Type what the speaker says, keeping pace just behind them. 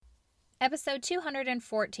Episode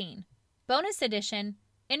 214, Bonus Edition,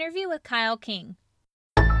 Interview with Kyle King.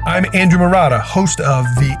 I'm Andrew Murata, host of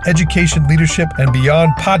the Education, Leadership, and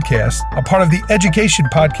Beyond podcast, a part of the Education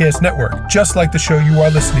Podcast Network, just like the show you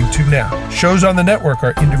are listening to now. Shows on the network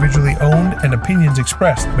are individually owned and opinions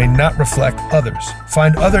expressed may not reflect others.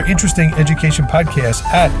 Find other interesting education podcasts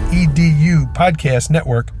at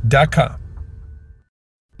edupodcastnetwork.com.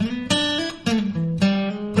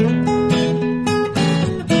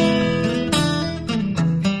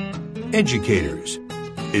 Educators,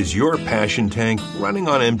 is your passion tank running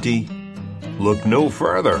on empty? Look no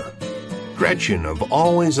further. Gretchen of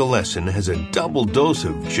Always a Lesson has a double dose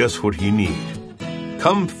of just what you need.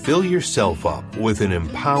 Come fill yourself up with an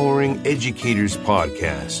empowering educators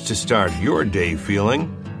podcast to start your day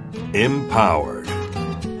feeling empowered.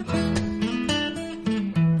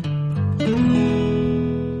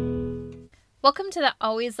 Welcome to the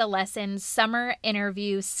Always a Lesson summer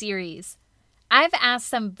interview series. I've asked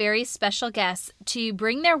some very special guests to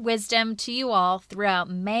bring their wisdom to you all throughout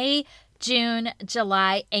May, June,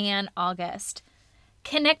 July, and August.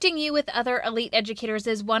 Connecting you with other elite educators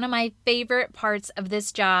is one of my favorite parts of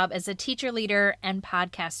this job as a teacher, leader, and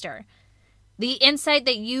podcaster. The insight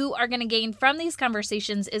that you are going to gain from these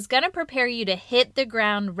conversations is going to prepare you to hit the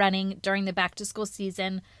ground running during the back-to-school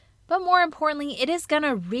season, but more importantly, it is going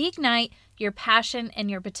to reignite your passion and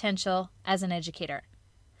your potential as an educator.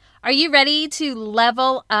 Are you ready to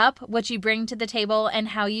level up what you bring to the table and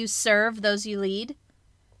how you serve those you lead?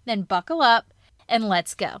 Then buckle up and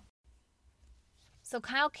let's go. So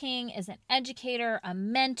Kyle King is an educator, a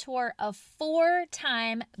mentor, a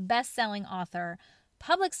 4-time best-selling author,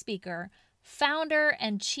 public speaker, founder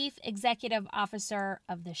and chief executive officer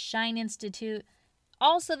of the Shine Institute,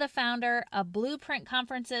 also the founder of Blueprint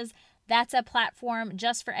Conferences. That's a platform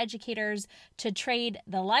just for educators to trade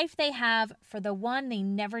the life they have for the one they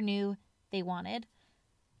never knew they wanted.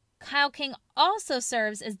 Kyle King also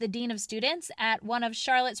serves as the Dean of Students at one of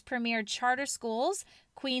Charlotte's premier charter schools,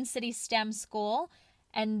 Queen City STEM School.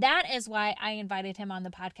 And that is why I invited him on the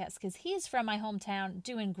podcast, because he's from my hometown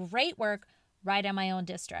doing great work right in my own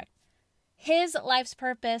district. His life's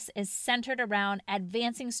purpose is centered around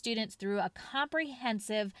advancing students through a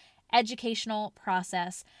comprehensive educational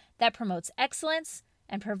process that promotes excellence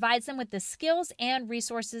and provides them with the skills and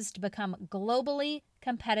resources to become globally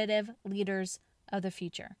competitive leaders of the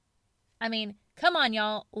future. I mean, come on,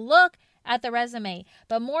 y'all. Look at the resume,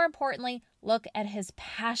 but more importantly, look at his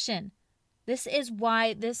passion. This is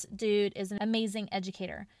why this dude is an amazing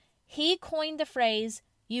educator. He coined the phrase,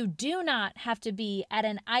 "You do not have to be at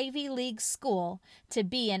an Ivy League school to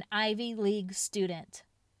be an Ivy League student."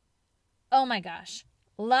 Oh my gosh.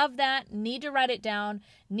 Love that. Need to write it down.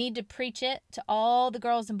 Need to preach it to all the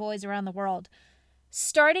girls and boys around the world.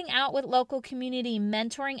 Starting out with local community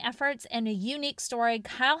mentoring efforts and a unique story,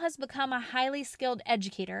 Kyle has become a highly skilled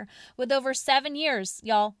educator with over 7 years,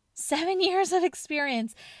 y'all. 7 years of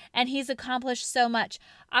experience. And he's accomplished so much,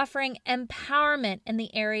 offering empowerment in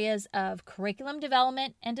the areas of curriculum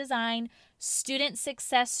development and design, student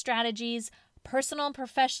success strategies, personal and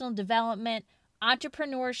professional development,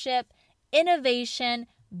 entrepreneurship, innovation,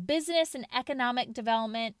 business and economic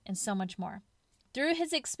development, and so much more. Through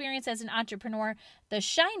his experience as an entrepreneur, the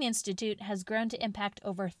Shine Institute has grown to impact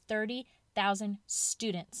over 30,000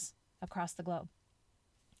 students across the globe.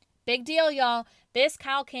 Big deal, y'all. This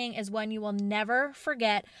Kyle King is one you will never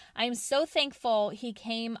forget. I am so thankful he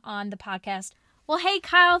came on the podcast. Well, hey,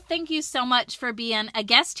 Kyle, thank you so much for being a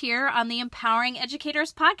guest here on the Empowering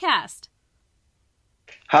Educators podcast.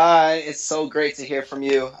 Hi, it's so great to hear from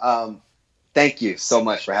you. Thank you so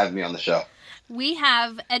much for having me on the show. We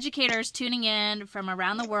have educators tuning in from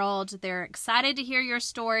around the world. They're excited to hear your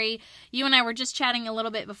story. You and I were just chatting a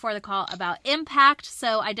little bit before the call about impact,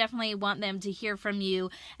 so I definitely want them to hear from you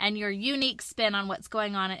and your unique spin on what's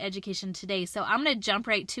going on in education today. So I'm going to jump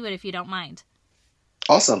right to it if you don't mind.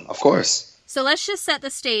 Awesome, of course. So let's just set the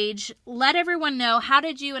stage. Let everyone know, how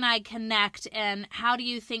did you and I connect, and how do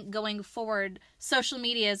you think going forward social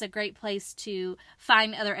media is a great place to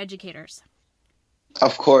find other educators?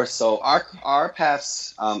 Of course. So our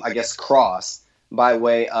paths, crossed by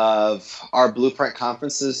way of our Blueprint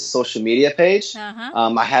Conferences social media page.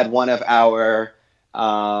 I had one of our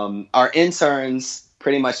interns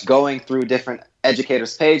pretty much going through different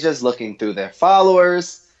educators' pages, looking through their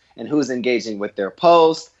followers and who's engaging with their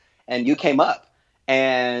posts. And you came up.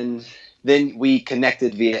 And then we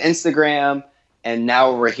connected via Instagram, and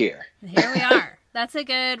now we're here. Here we are. That's a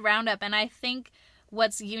good roundup. And I think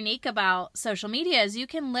what's unique about social media is you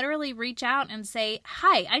can literally reach out and say,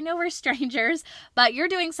 hi, I know we're strangers, but you're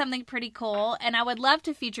doing something pretty cool and I would love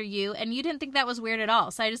to feature you. And you didn't think that was weird at all.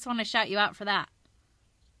 So I just want to shout you out for that.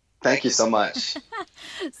 Thank you so much.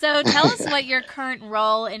 So tell us what your current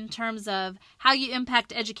role in terms of how you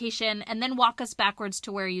impact education, and then walk us backwards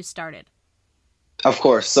to where you started. Of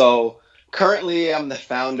course. So currently, I'm the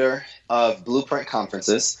founder of Blueprint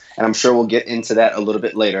Conferences, and I'm sure we'll get into that a little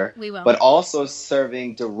bit later. We will. But also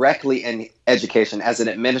serving directly in education as an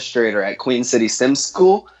administrator at Queen City STEM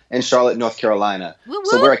School in Charlotte, North Carolina. Woo-woo.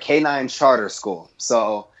 So we're a K-9 charter school.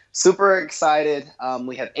 So super excited.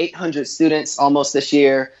 We have 800 students almost this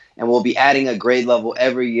year, and we'll be adding a grade level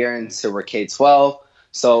every year until we're K-12.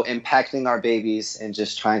 So impacting our babies and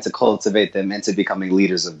just trying to cultivate them into becoming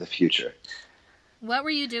leaders of the future. What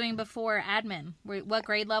were you doing before admin? What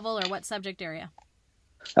grade level or what subject area?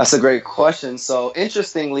 That's a great question. So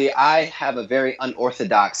interestingly, I have a very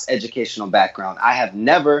unorthodox educational background. I have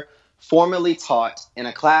never formally taught in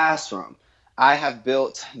a classroom. I have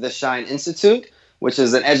built the Shine Institute, which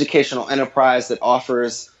is an educational enterprise that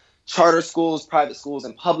offers charter schools, private schools,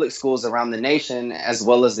 and public schools around the nation, as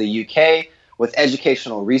well as the UK, with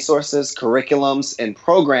educational resources, curriculums, and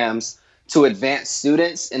programs to advance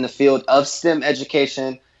students in the field of STEM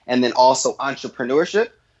education and then also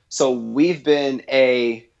entrepreneurship. So we've been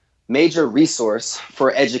a major resource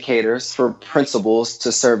for educators, for principals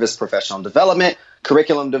to serve as professional development,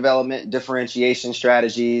 curriculum development, differentiation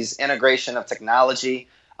strategies, integration of technology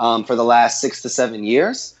for the last 6 to 7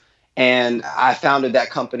 years. And I founded that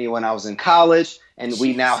company when I was in college, and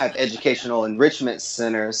we now have educational enrichment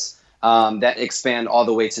centers that expand all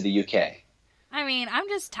the way to the UK. I mean, I'm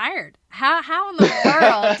just tired. How in the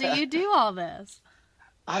world do you do all this?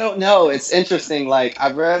 I don't know. It's interesting. Like,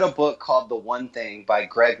 I've read a book called The One Thing by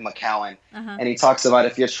Greg McKeown, and he talks about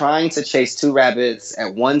if you're trying to chase 2 rabbits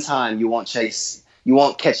at one time, you won't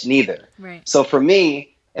catch neither. Right. So for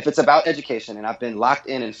me, if it's about education and I've been locked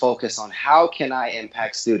in and focused on how can I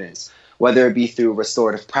impact students, whether it be through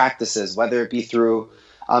restorative practices, whether it be through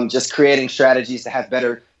just creating strategies to have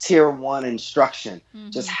better tier 1 instruction,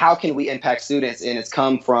 just how can we impact students? And it's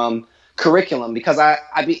come from curriculum because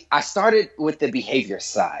I started with the behavior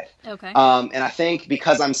side. Okay. And I think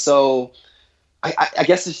because I'm so, I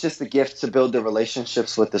guess it's just the gift to build the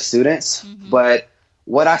relationships with the students. But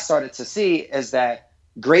what I started to see is that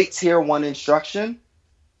great tier 1 instruction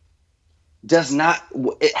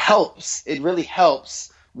it really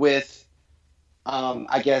helps with,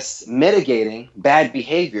 I guess, mitigating bad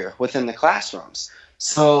behavior within the classrooms.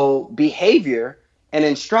 So behavior and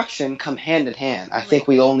instruction come hand in hand. I think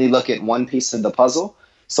we only look at one piece of the puzzle.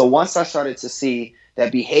 So once I started to see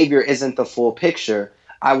that behavior isn't the full picture,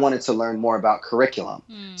 I wanted to learn more about curriculum.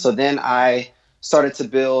 So then I started to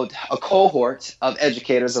build a cohort of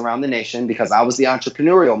educators around the nation because I was the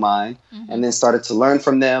entrepreneurial mind, and then started to learn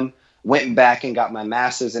from them, went back and got my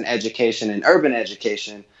master's in education and urban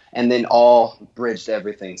education, and then all bridged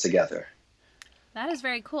everything together. That is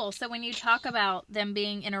very cool. So when you talk about them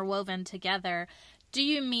being interwoven together, do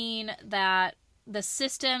you mean that the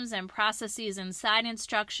systems and processes inside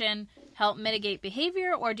instruction help mitigate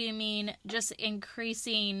behavior, or do you mean just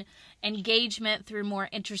increasing engagement through more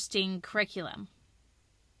interesting curriculum?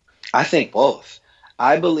 I think both.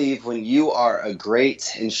 I believe when you are a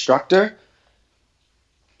great instructor,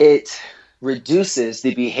 it reduces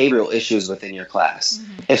the behavioral issues within your class.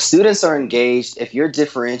 If students are engaged, if you're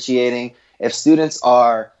differentiating,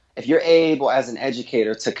 if you're able as an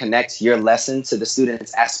educator to connect your lesson to the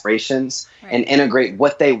students' aspirations and integrate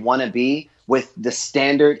what they want to be with the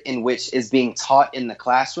standard in which is being taught in the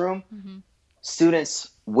classroom, students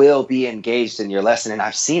will be engaged in your lesson. And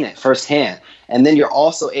I've seen it firsthand. And then you're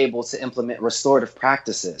also able to implement restorative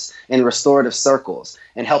practices and restorative circles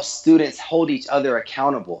and help students hold each other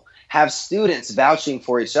accountable, have students vouching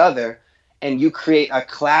for each other, and you create a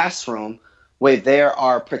classroom where they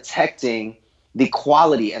are protecting the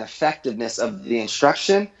quality and effectiveness of the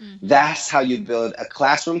instruction. That's how you build a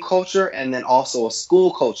classroom culture and then also a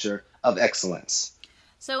school culture of excellence.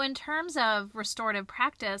 So in terms of restorative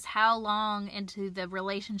practice, how long into the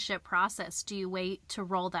relationship process do you wait to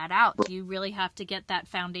roll that out? Do you really have to get that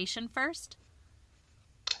foundation first?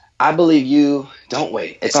 I believe you don't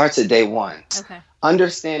wait. It starts at day one. Okay.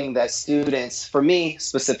 Understanding that students, for me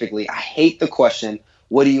specifically, I hate the question,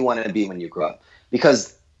 what do you want to be when you grow up?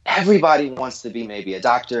 Because everybody wants to be maybe a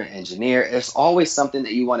doctor, engineer. There's always something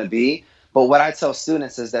that you want to be. But what I tell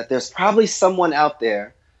students is that there's probably someone out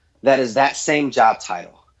there that is that same job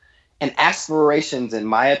title. And aspirations, in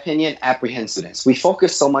my opinion, apprehend students. We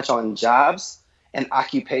focus so much on jobs and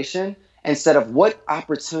occupation instead of what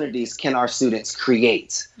opportunities can our students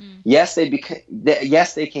create. Yes, they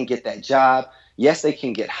can get that job. Yes, they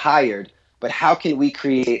can get hired. But how can we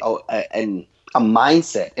create a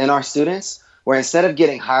mindset in our students where instead of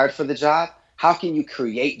getting hired for the job, how can you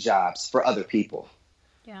create jobs for other people?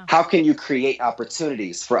 Yeah. How can you create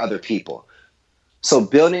opportunities for other people? So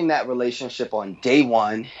building that relationship on day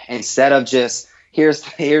one, instead of just here's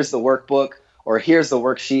the workbook, or here's the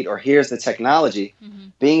worksheet, or here's the technology,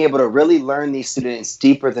 being able to really learn these students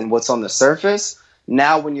deeper than what's on the surface.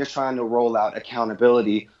 Now, when you're trying to roll out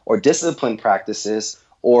accountability or discipline practices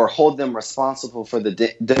or hold them responsible for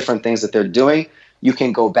the different things that they're doing, you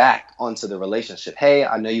can go back onto the relationship. Hey,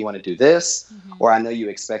 I know you want to do this, or I know you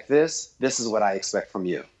expect this. This is what I expect from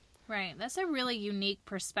you. Right. That's a really unique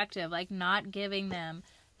perspective, like not giving them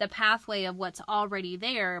the pathway of what's already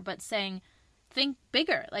there, but saying, think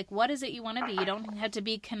bigger. Like, what is it you want to be? You don't have to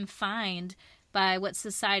be confined by what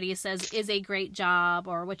society says is a great job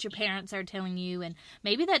or what your parents are telling you. And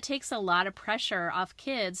maybe that takes a lot of pressure off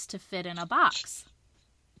kids to fit in a box.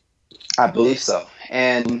 I believe so.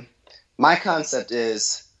 And my concept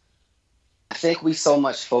is, I think we so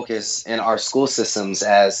much focus in our school systems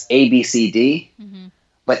as A, B, C, D,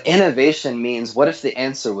 but innovation means what if the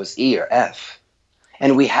answer was E or F?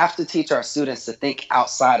 And we have to teach our students to think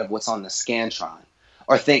outside of what's on the Scantron,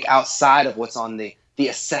 or think outside of what's on the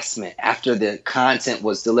assessment after the content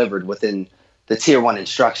was delivered within the Tier 1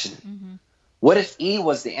 instruction. What if E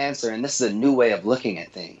was the answer, and this is a new way of looking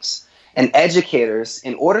at things? And educators,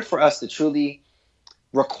 in order for us to truly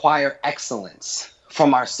require excellence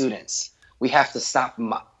from our students, we have to stop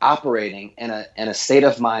operating in a state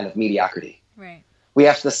of mind of mediocrity. Right. We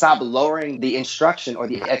have to stop lowering the instruction or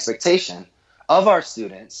the expectation of our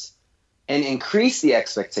students and increase the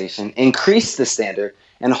expectation, increase the standard,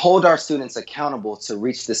 and hold our students accountable to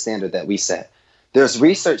reach the standard that we set. There's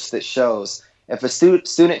research that shows if a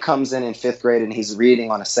student comes in 5th grade and he's reading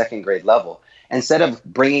on a 2nd grade level, instead of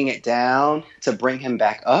bringing it down to bring him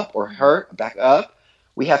back up or her back up,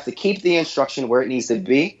 we have to keep the instruction where it needs to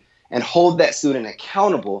be and hold that student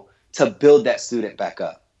accountable to build that student back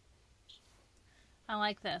up. I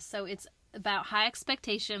like this. So it's about high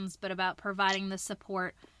expectations, but about providing the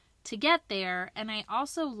support to get there. And I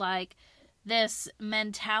also like this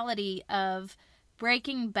mentality of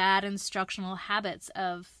breaking bad instructional habits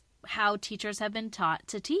of how teachers have been taught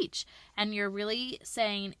to teach. And you're really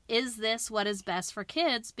saying, is this what is best for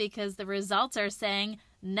kids? Because the results are saying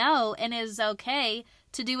no, and it is okay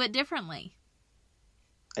to do it differently.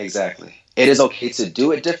 Exactly. It is okay to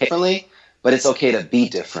do it differently, but it's okay to be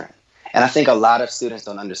different. And I think a lot of students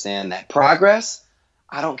don't understand that progress,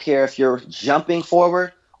 I don't care if you're jumping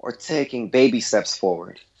forward or taking baby steps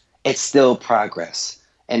forward, it's still progress.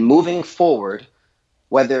 And moving forward,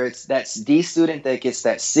 whether it's that D student that gets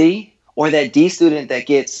that C or that D student that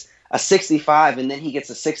gets a 65 and then he gets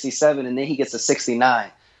a 67 and then he gets a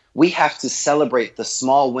 69, we have to celebrate the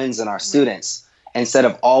small wins in our students instead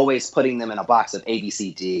of always putting them in a box of A, B,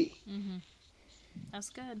 C, D. That's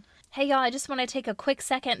good. Hey, y'all, I just want to take a quick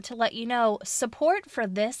second to let you know support for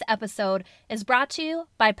this episode is brought to you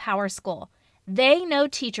by PowerSchool. They know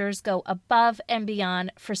teachers go above and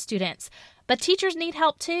beyond for students, but teachers need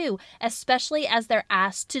help too, especially as they're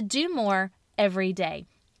asked to do more every day.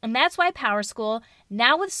 And that's why PowerSchool,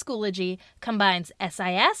 now with Schoology, combines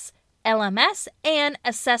SIS, LMS, and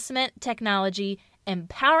assessment technology,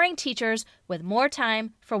 empowering teachers with more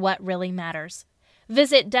time for what really matters.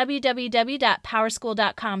 Visit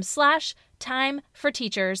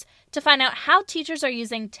www.powerschool.com/time-for-teachers to find out how teachers are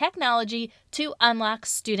using technology to unlock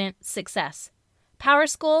student success.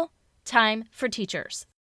 PowerSchool, time for teachers.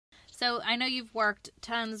 So I know you've worked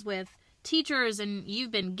tons with teachers and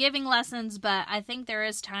you've been giving lessons, but I think there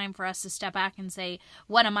is time for us to step back and say,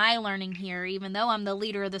 what am I learning here, even though I'm the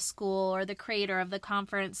leader of the school or the creator of the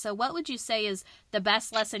conference? So what would you say is the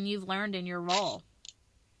best lesson you've learned in your role?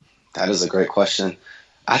 That is a great question.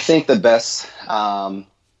 I think the best,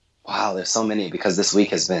 there's so many because this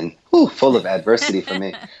week has been full of adversity for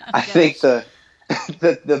me. I think the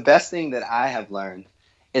best thing that I have learned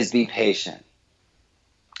is be patient.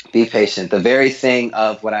 Be patient. The very thing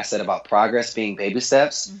of what I said about progress being baby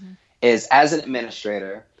steps is, as an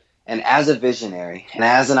administrator and as a visionary and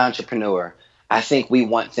as an entrepreneur, I think we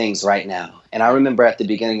want things right now. And I remember at the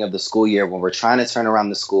beginning of the school year when we're trying to turn around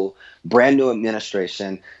the school, brand new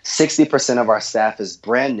administration, 60% of our staff is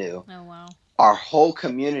brand new. Oh, wow. Our whole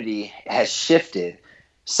community has shifted.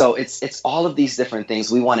 So it's all of these different things.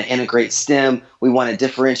 We want to integrate STEM. We want to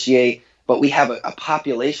differentiate. But we have a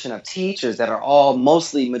population of teachers that are all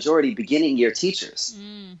mostly majority beginning year teachers.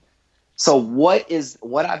 So what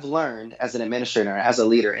I've learned as an administrator, as a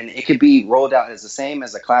leader, and it could be rolled out as the same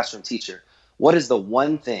as a classroom teacher. What is the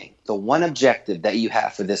one thing, the one objective that you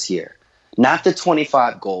have for this year? Not the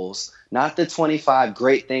 25 goals, not the 25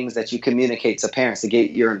 great things that you communicate to parents to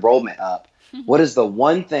get your enrollment up. What is the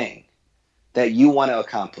one thing that you want to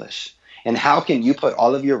accomplish? And how can you put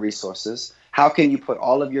all of your resources, how can you put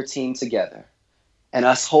all of your team together and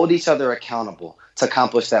us hold each other accountable to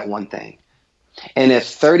accomplish that one thing? And if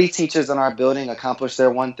 30 teachers in our building accomplish their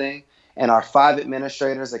one thing, and our 5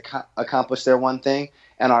 administrators accomplish their one thing,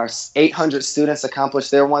 and our 800 students accomplish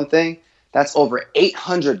their one thing, that's over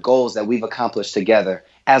 800 goals that we've accomplished together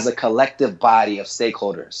as a collective body of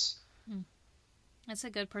stakeholders. That's a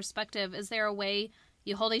good perspective. Is there a way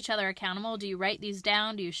you hold each other accountable? Do you write these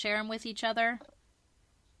down? Do you share them with each other?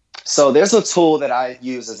 So there's a tool that I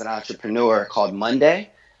use as an entrepreneur called Monday.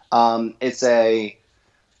 It's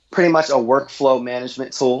pretty much a workflow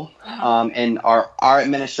management tool. And our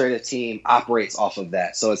administrative team operates off of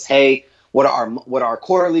that. So it's, hey, what are our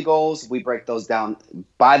quarterly goals? We break those down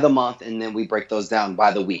by the month, and then we break those down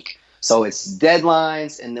by the week. So it's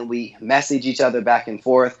deadlines, and then we message each other back and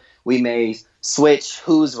forth. We may switch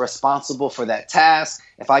who's responsible for that task.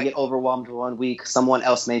 If I get overwhelmed one week, someone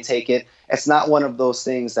else may take it. It's not one of those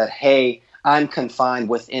things that, hey, I'm confined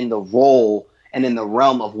within the role and in the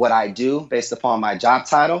realm of what I do based upon my job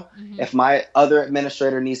title. If my other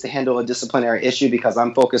administrator needs to handle a disciplinary issue because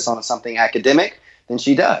I'm focused on something academic, then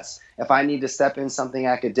she does. If I need to step in something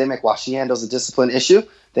academic while she handles a discipline issue,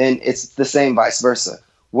 then it's the same vice versa.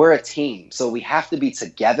 We're a team, so we have to be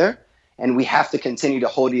together, and we have to continue to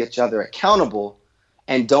hold each other accountable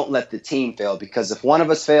and don't let the team fail, because if one of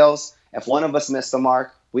us fails, if one of us missed the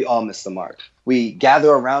mark, we all miss the mark. We gather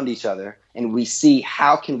around each other and we see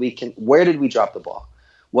where did we drop the ball?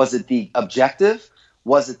 Was it the objective?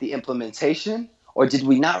 Was it the implementation? Or did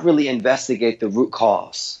we not really investigate the root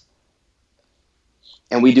cause?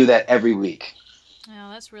 And we do that every week.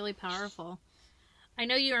 Oh, that's really powerful. I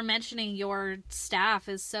know you were mentioning your staff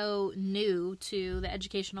is so new to the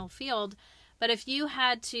educational field, but if you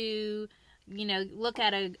had to, look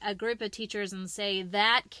at a group of teachers and say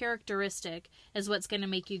that characteristic is what's going to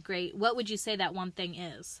make you great, what would you say that one thing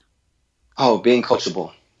is? Oh, being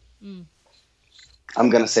coachable. I'm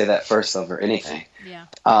going to say that first over anything. Yeah.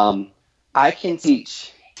 I can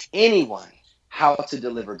teach anyone how to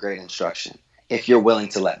deliver great instruction if you're willing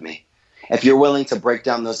to let me. If you're willing to break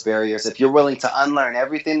down those barriers, if you're willing to unlearn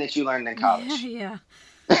everything that you learned in college. Yeah.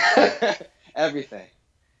 Everything.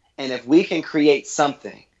 And if we can create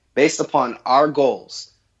something based upon our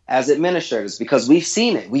goals as administrators, because we've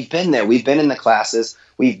seen it, we've been there, we've been in the classes,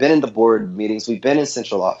 we've been in the board meetings, we've been in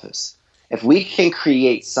central office. If we can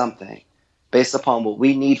create something based upon what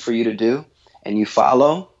we need for you to do, and you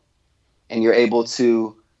follow, and you're able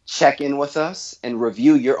to check in with us and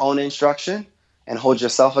review your own instruction and hold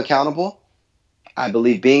yourself accountable, I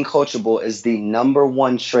believe being coachable is the number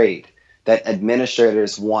one trait that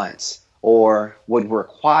administrators want or would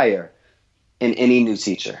require in any new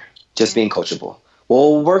teacher, just being coachable.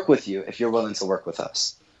 We'll work with you if you're willing to work with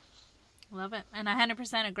us. Love it. And I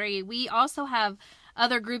 100% agree. We also have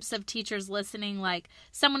other groups of teachers listening, like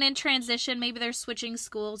someone in transition, maybe they're switching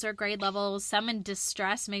schools or grade levels, some in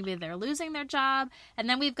distress, maybe they're losing their job. And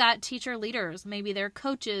then we've got teacher leaders, maybe they're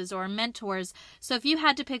coaches or mentors. So if you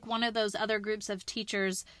had to pick one of those other groups of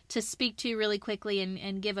teachers to speak to really quickly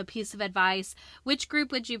and give a piece of advice, which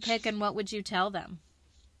group would you pick and what would you tell them?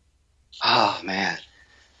 Oh, man.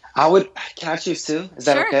 Can I choose two? Is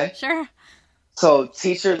that okay? Sure. So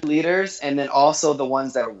teacher leaders, and then also the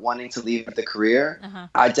ones that are wanting to leave the career,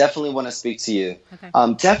 I definitely want to speak to you. Okay.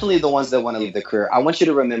 Definitely the ones that want to leave the career. I want you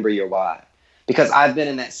to remember your why, because I've been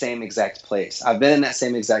in that same exact place. I've been in that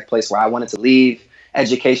same exact place where I wanted to leave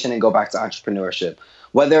education and go back to entrepreneurship,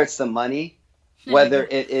 whether it's the money, whether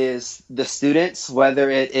it is the students, whether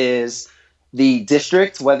it is the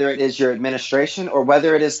district, whether it is your administration, or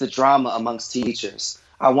whether it is the drama amongst teachers.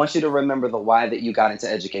 I want you to remember the why that you got into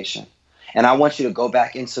education. And I want you to go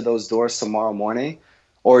back into those doors tomorrow morning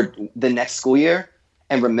or the next school year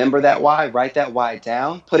and remember that why, write that why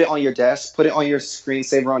down, put it on your desk, put it on your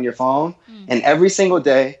screensaver on your phone. And every single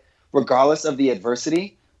day, regardless of the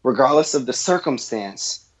adversity, regardless of the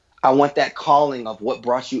circumstance, I want that calling of what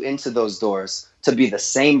brought you into those doors to be the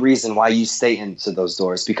same reason why you stay into those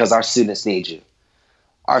doors, because our students need you.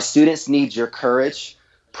 Our students need your courage,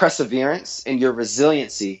 perseverance, and your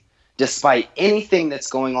resiliency despite anything that's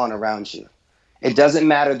going on around you. It doesn't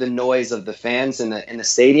matter the noise of the fans in the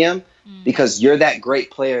stadium, because you're that great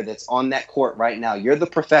player that's on that court right now. You're the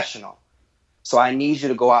professional. So I need you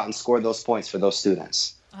to go out and score those points for those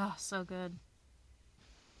students. Oh, so good.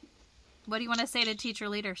 What do you want to say to teacher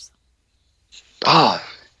leaders? Oh,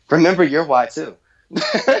 remember your why too.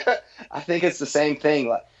 I think it's the same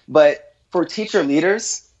thing. But for teacher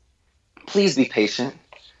leaders, please be patient,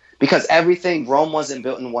 because Rome wasn't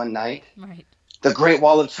built in one night. Right. The Great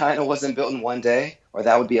Wall of China wasn't built in one day, or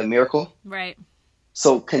that would be a miracle. Right.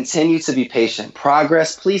 So continue to be patient.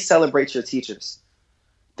 Progress, please celebrate your teachers.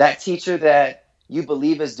 That teacher that you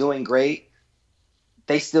believe is doing great,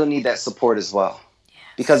 they still need that support as well. Yes.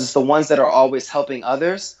 Because it's the ones that are always helping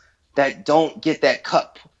others that don't get that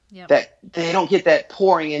cup, that they don't get that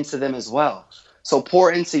pouring into them as well. So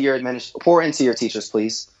pour into your teachers,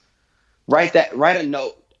 please. Write a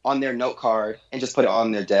note on their note card and just put it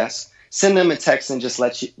on their desk. Send them a text and just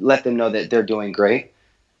let them know that they're doing great.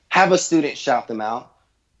 Have a student shout them out.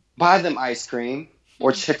 Buy them ice cream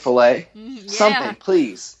or Chick-fil-A, something,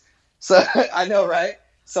 please. So I know, right?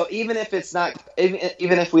 So even if it's not,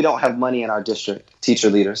 even if we don't have money in our district, teacher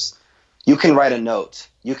leaders, you can write a note.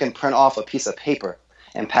 You can print off a piece of paper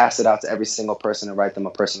and pass it out to every single person and write them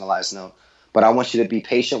a personalized note. But I want you to be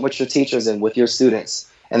patient with your teachers and with your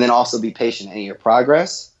students, and then also be patient in your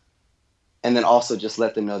progress, and then also just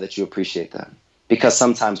let them know that you appreciate them, because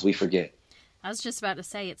sometimes we forget. I was just about to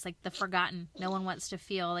say, it's like the forgotten. No one wants to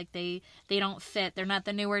feel like they don't fit. They're not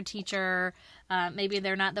the newer teacher. Maybe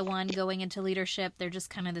they're not the one going into leadership. They're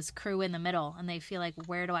just kind of this crew in the middle, and they feel like,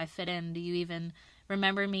 where do I fit in? Do you even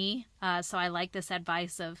remember me? So I like this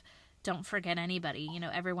advice of don't forget anybody. You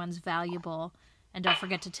know, everyone's valuable, and don't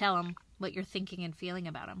forget to tell them what you're thinking and feeling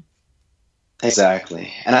about them.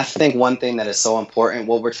 Exactly. And I think one thing that is so important,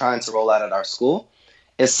 what we're trying to roll out at our school,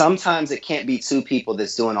 is sometimes it can't be two people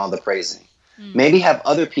that's doing all the praising. Maybe have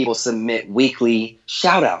other people submit weekly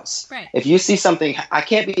shout outs. Right. If you see something, I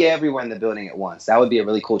can't be everywhere in the building at once. That would be a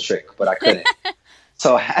really cool trick, but I couldn't.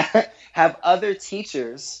 So have other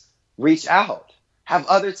teachers reach out. Have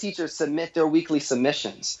other teachers submit their weekly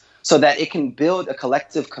submissions so that it can build a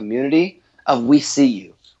collective community of we see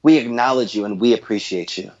you, we acknowledge you, and we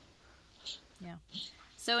appreciate you. Yeah.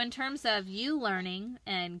 So in terms of you learning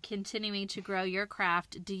and continuing to grow your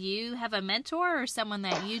craft, do you have a mentor or someone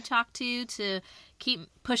that you talk to keep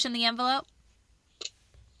pushing the envelope?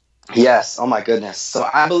 Yes. Oh my goodness. So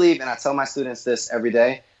I believe, and I tell my students this every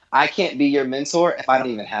day, I can't be your mentor if I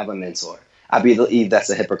don't even have a mentor. I believe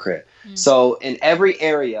that's a hypocrite. So in every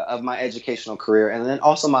area of my educational career, and then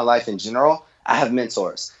also my life in general, I have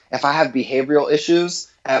mentors. If I have behavioral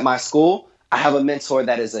issues at my school, I have a mentor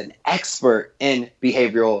that is an expert in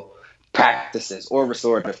behavioral practices or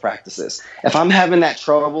restorative practices. If I'm having that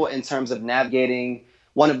trouble in terms of navigating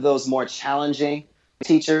one of those more challenging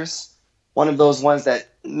teachers, one of those ones that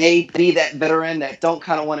may be that veteran that don't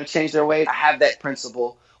kind of want to change their ways, I have that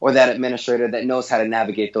principal or that administrator that knows how to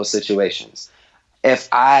navigate those situations. If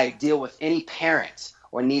I deal with any parent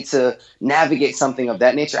or need to navigate something of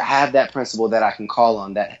that nature, I have that principal that I can call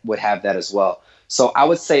on that would have that as well. So I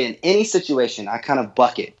would say in any situation, I kind of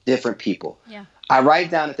bucket different people. Yeah. I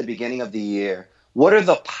write down at the beginning of the year, what are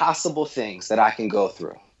the possible things that I can go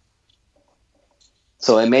through?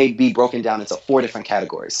 So it may be broken down into 4 different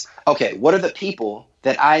categories. Okay, what are the people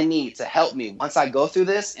that I need to help me once I go through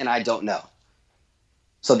this and I don't know?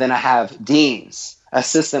 So then I have deans,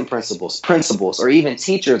 assistant principals, or even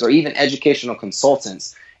teachers, or even educational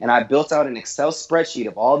consultants. And I built out an Excel spreadsheet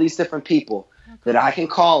of all these different people that I can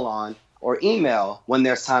call on or email when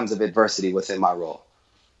there's times of adversity within my role.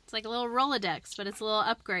 It's like a little Rolodex, but it's a little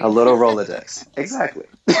upgrade. A little Rolodex. Exactly.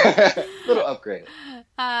 Little upgrade.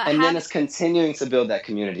 Then it's continuing to build that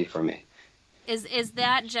community for me. Is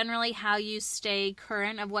that generally how you stay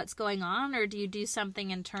current of what's going on, or do you do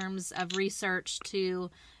something in terms of research to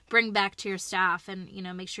bring back to your staff and, you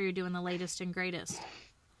know, make sure you're doing the latest and greatest?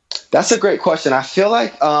 That's a great question. I feel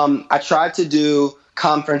like I try to do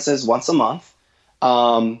conferences once a month.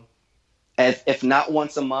 If not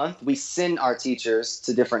once a month, we send our teachers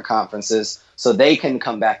to different conferences so they can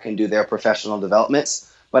come back and do their professional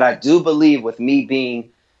developments. But I do believe with me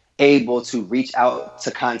being able to reach out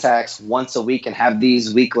to contacts once a week and have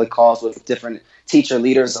these weekly calls with different teacher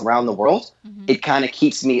leaders around the world, it kind of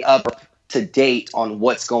keeps me up to date on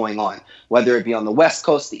what's going on, whether it be on the West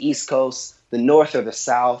Coast, the East Coast, the North or the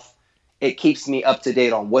South. It keeps me up to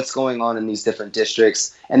date on what's going on in these different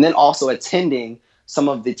districts, and then also attending some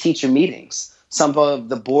of the teacher meetings, some of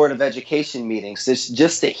the Board of Education meetings,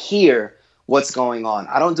 just to hear what's going on.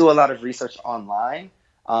 I don't do a lot of research online,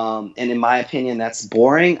 and in my opinion, that's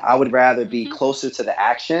boring. I would rather be closer to the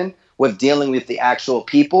action with dealing with the actual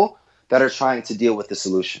people that are trying to deal with the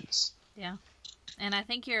solutions. Yeah. And I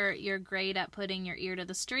think you're great at putting your ear to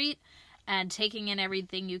the street and taking in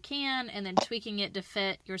everything you can and then tweaking it to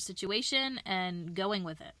fit your situation and going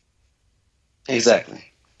with it. Exactly.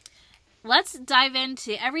 Let's dive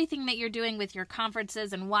into everything that you're doing with your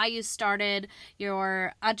conferences and why you started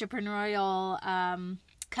your entrepreneurial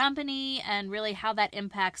company and really how that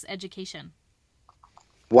impacts education.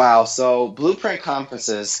 Wow. So Blueprint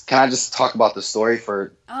Conferences, can I just talk about the story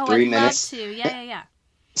for 3 minutes? I'd love to. Yeah.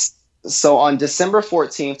 So on December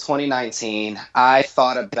 14th, 2019, I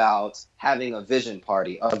thought about having a vision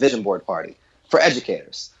board party for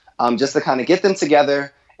educators, just to kind of get them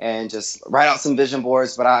together and just write out some vision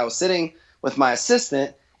boards. But I was sitting with my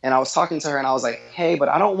assistant and I was talking to her and I was like, hey, but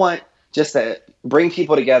I don't want just to bring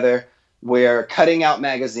people together. We're cutting out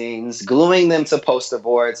magazines, gluing them to poster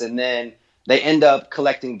boards, and then they end up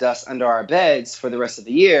collecting dust under our beds for the rest of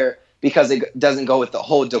the year because it doesn't go with the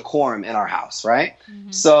whole decorum in our house, right? Mm-hmm.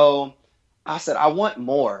 So I said, I want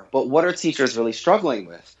more, but what are teachers really struggling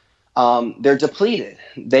with? They're depleted.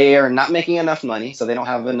 They are not making enough money, so they don't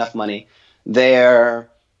have enough money. They're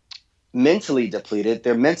mentally depleted.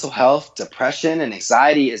 Their mental health, depression, and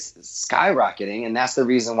anxiety is skyrocketing, and that's the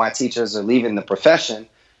reason why teachers are leaving the profession.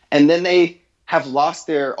 And then they have lost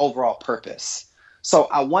their overall purpose. So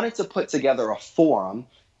I wanted to put together a forum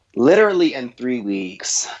literally in 3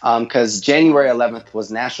 weeks, because January 11th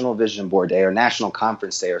was National Vision Board Day or National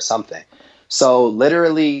Conference Day or something. So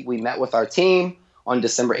literally we met with our team on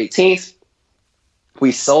December 18th.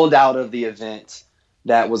 We sold out of the event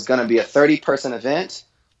that was going to be a 30-person event.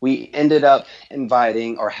 We ended up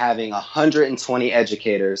inviting or having 120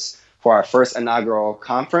 educators for our first inaugural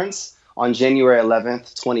conference on January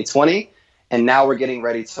 11th, 2020. And now we're getting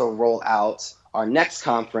ready to roll out our next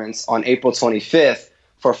conference on April 25th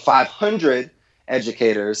for 500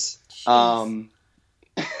 educators, right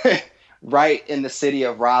in the city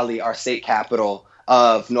of Raleigh, our state capital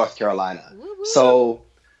of North Carolina. Woo-hoo. So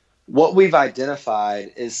what we've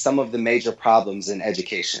identified is some of the major problems in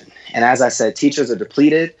education. And as I said, teachers are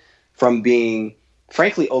depleted from being,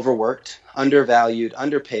 frankly, overworked, undervalued,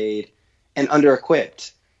 underpaid, and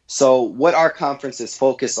under-equipped. So what our conferences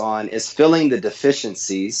focus on is filling the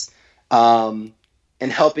deficiencies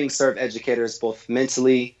and helping serve educators both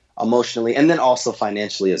mentally, emotionally, and then also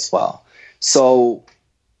financially as well. So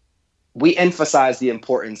we emphasize the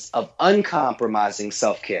importance of uncompromising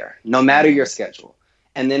self-care, no matter your schedule.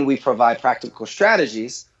 And then we provide practical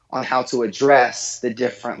strategies on how to address the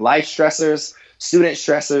different life stressors, student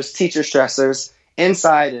stressors, teacher stressors,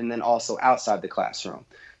 inside and then also outside the classroom.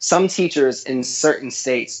 Some teachers in certain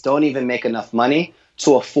states don't even make enough money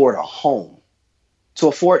to afford a home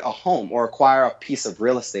or acquire a piece of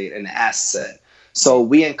real estate, an asset. So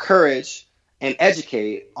we encourage and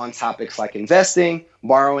educate on topics like investing,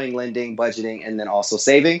 borrowing, lending, budgeting, and then also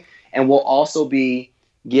saving. And we'll also be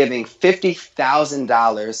giving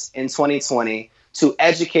 $50,000 in 2020 to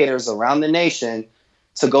educators around the nation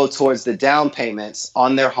to go towards the down payments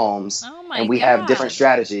on their homes. Oh my and we God. have different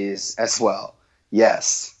strategies as well.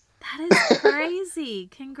 Yes. That is crazy.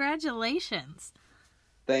 Congratulations.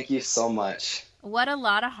 Thank you so much. What a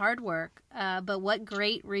lot of hard work, but what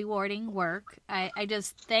great rewarding work. I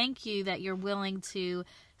just thank you that you're willing to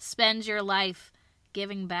spend your life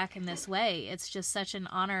giving back in this way. It's just such an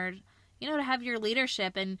honor, to have your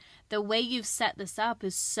leadership, and the way you've set this up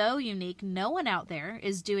is so unique. No one out there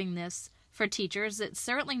is doing this for teachers. It's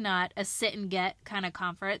certainly not a sit and get kind of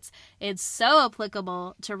conference. It's so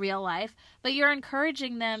applicable to real life, but you're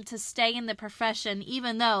encouraging them to stay in the profession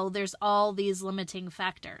even though there's all these limiting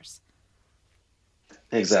factors.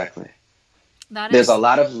 Exactly. There's a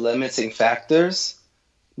lot of limiting factors,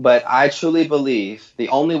 but I truly believe the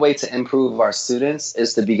only way to improve our students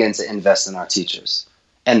is to begin to invest in our teachers.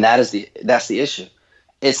 And that's the issue.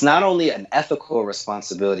 It's not only an ethical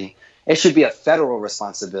responsibility, it should be a federal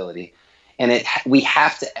responsibility. And we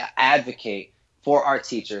have to advocate for our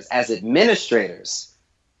teachers as administrators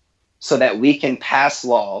so that we can pass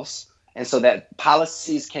laws and so that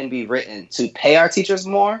policies can be written to pay our teachers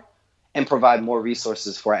more and provide more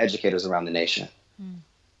resources for our educators around the nation.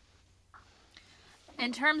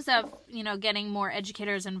 In terms of, getting more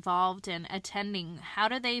educators involved and attending, how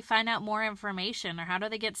do they find out more information or how do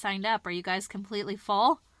they get signed up? Are you guys completely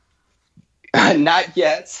full? Not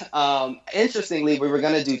yet. Interestingly, we were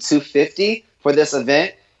going to do 250 for this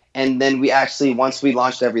event. And then we actually, once we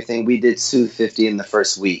launched everything, we did 250 in the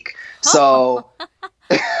first week. So,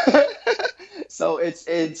 so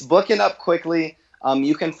it's booking up quickly.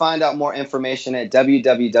 You can find out more information at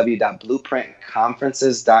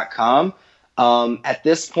www.blueprintconferences.com. At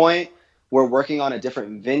this point, we're working on a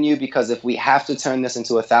different venue because if we have to turn this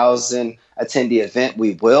into a 1,000 attendee event,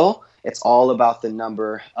 we will. It's all about the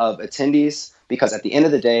number of attendees because at the end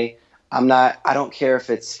of the day, I don't care if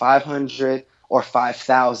it's 500 or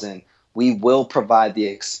 5,000. We will provide the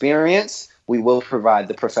experience. we will provide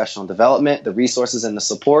the professional development, the resources, and the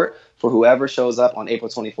support for whoever shows up on April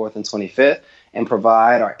 24th and 25th, and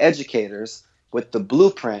provide our educators with the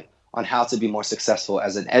blueprint on how to be more successful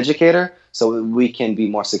as an educator so we can be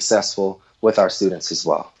more successful with our students as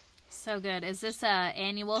well. So good. Is this an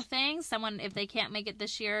annual thing? Someone, if they can't make it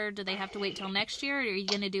this year, do they have to wait till next year? Or are you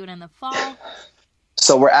going to do it in the fall?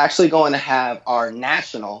 So we're actually going to have our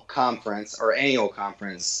national conference or annual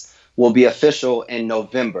conference will be official in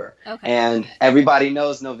November. Okay. And everybody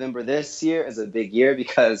knows November this year is a big year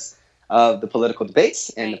because of the political debates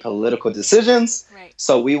and the political decisions. Right.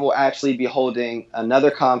 So we will actually be holding another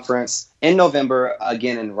conference in November,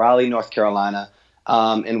 again in Raleigh, North Carolina.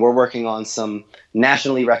 And we're working on some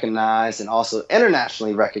nationally recognized and also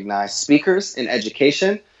internationally recognized speakers in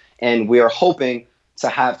education. And we are hoping to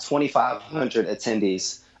have 2,500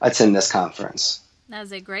 attendees attend this conference. That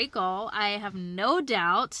is a great goal. I have no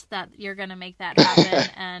doubt that you're going to make that happen.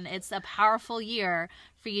 And it's a powerful year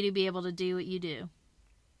for you to be able to do what you do.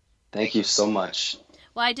 Thank you so much.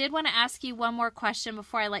 Well, I did want to ask you one more question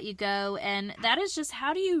before I let you go, and that is just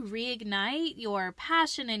how do you reignite your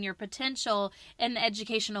passion and your potential in the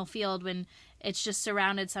educational field when it's just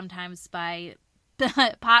surrounded sometimes by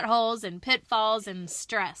potholes and pitfalls and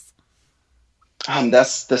stress?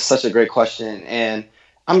 That's such a great question, and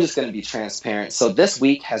I'm just going to be transparent. So this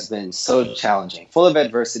week has been so challenging, full of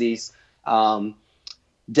adversities,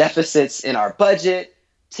 deficits in our budget,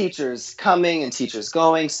 teachers coming and teachers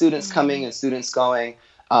going, students coming and students going.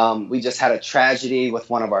 We just had a tragedy with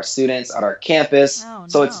one of our students at our campus. Oh, no.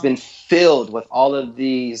 So it's been filled with all of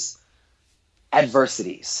these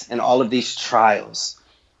adversities and all of these trials.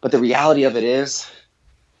 But the reality of it is,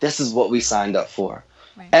 this is what we signed up for.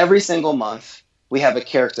 Right. Every single month, we have a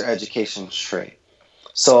character education trait.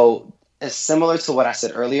 So it's similar to what I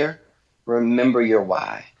said earlier. Remember your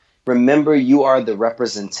why. Remember, you are the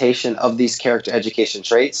representation of these character education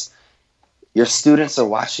traits. Your students are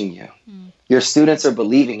watching you. Your students are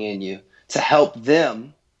believing in you to help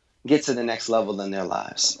them get to the next level in their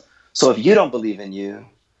lives. So if you don't believe in you,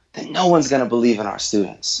 then no one's going to believe in our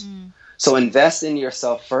students. So invest in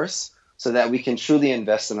yourself first so that we can truly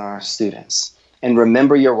invest in our students. And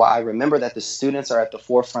remember your why. Remember that the students are at the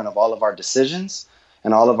forefront of all of our decisions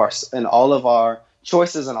and all of our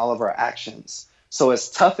choices and all of our actions. So as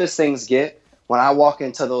tough as things get, when I walk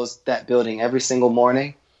into that building every single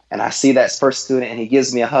morning and I see that first student and he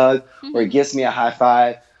gives me a hug or he gives me a high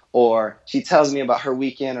five or she tells me about her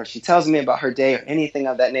weekend or she tells me about her day or anything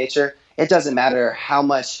of that nature, it doesn't matter how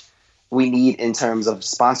much we need in terms of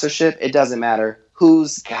sponsorship. It doesn't matter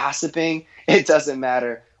who's gossiping. It doesn't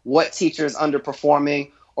matter what teacher is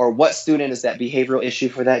underperforming or what student is that behavioral issue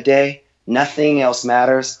for that day. Nothing else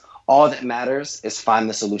matters. All that matters is find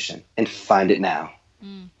the solution and find it now.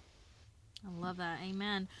 I love that.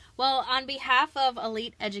 Amen. Well, on behalf of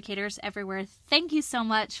elite educators everywhere, thank you so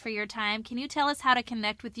much for your time. Can you tell us how to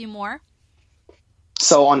connect with you more?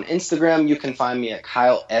 So on Instagram, you can find me at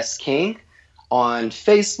Kyle S. King. On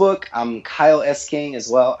Facebook, I'm Kyle S. King as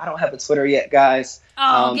well. I don't have a Twitter yet, guys.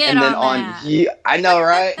 Oh, get and then on that. I know,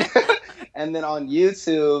 right? And then on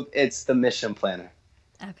YouTube, it's The Mission Planner.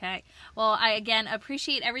 Okay. Well, I, again,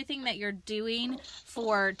 appreciate everything that you're doing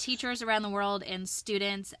for teachers around the world and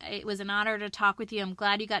students. It was an honor to talk with you. I'm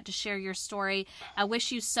glad you got to share your story. I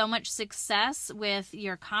wish you so much success with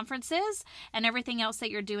your conferences and everything else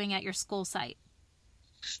that you're doing at your school site.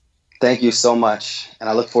 Thank you so much. And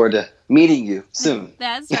I look forward to meeting you soon.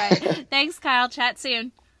 That's right. Thanks, Kyle. Chat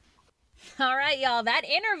soon. All right, y'all. That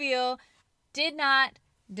interview did not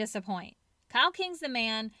disappoint. Kyle King's the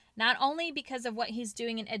man, not only because of what he's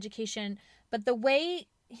doing in education, but the way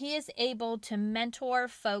he is able to mentor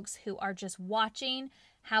folks who are just watching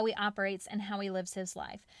how he operates and how he lives his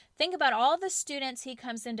life. Think about all the students he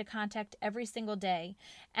comes into contact every single day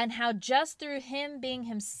and how just through him being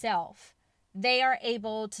himself, they are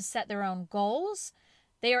able to set their own goals.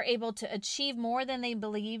 They are able to achieve more than they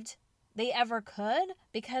believed they ever could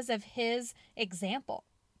because of his example.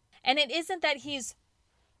 And it isn't that he's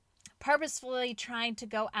purposefully trying to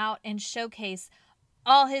go out and showcase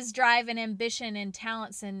all his drive and ambition and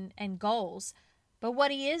talents and goals. But what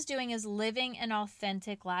he is doing is living an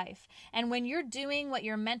authentic life. And when you're doing what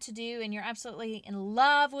you're meant to do and you're absolutely in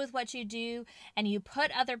love with what you do and you put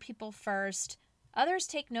other people first, others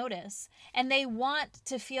take notice and they want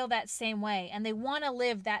to feel that same way and they want to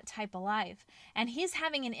live that type of life. And he's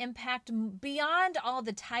having an impact beyond all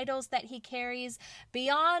the titles that he carries,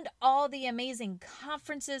 beyond all the amazing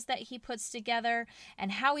conferences that he puts together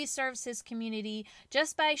and how he serves his community.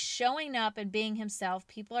 Just by showing up and being himself,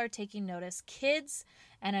 people are taking notice. Kids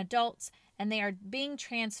and adults and they are being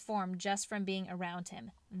transformed just from being around him.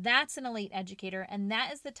 That's an elite educator, and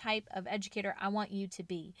that is the type of educator I want you to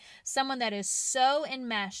be. Someone that is so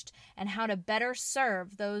enmeshed in how to better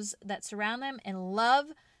serve those that surround them and love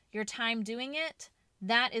your time doing it.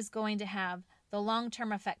 That is going to have the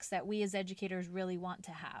long-term effects that we as educators really want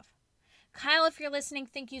to have. Kyle, if you're listening,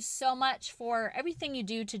 thank you so much for everything you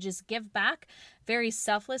do to just give back very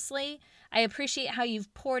selflessly. I appreciate how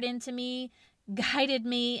you've poured into me, guided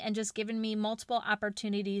me, and just given me multiple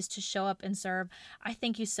opportunities to show up and serve. I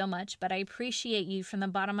thank you so much, but I appreciate you from the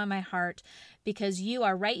bottom of my heart because you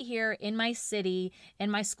are right here in my city,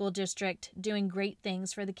 in my school district, doing great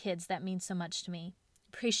things for the kids that mean so much to me.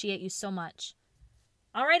 Appreciate you so much.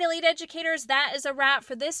 All right, Elite Educators, that is a wrap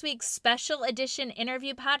for this week's special edition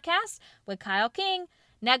interview podcast with Kyle King.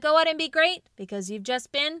 Now go out and be great because you've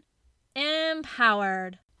just been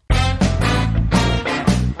empowered.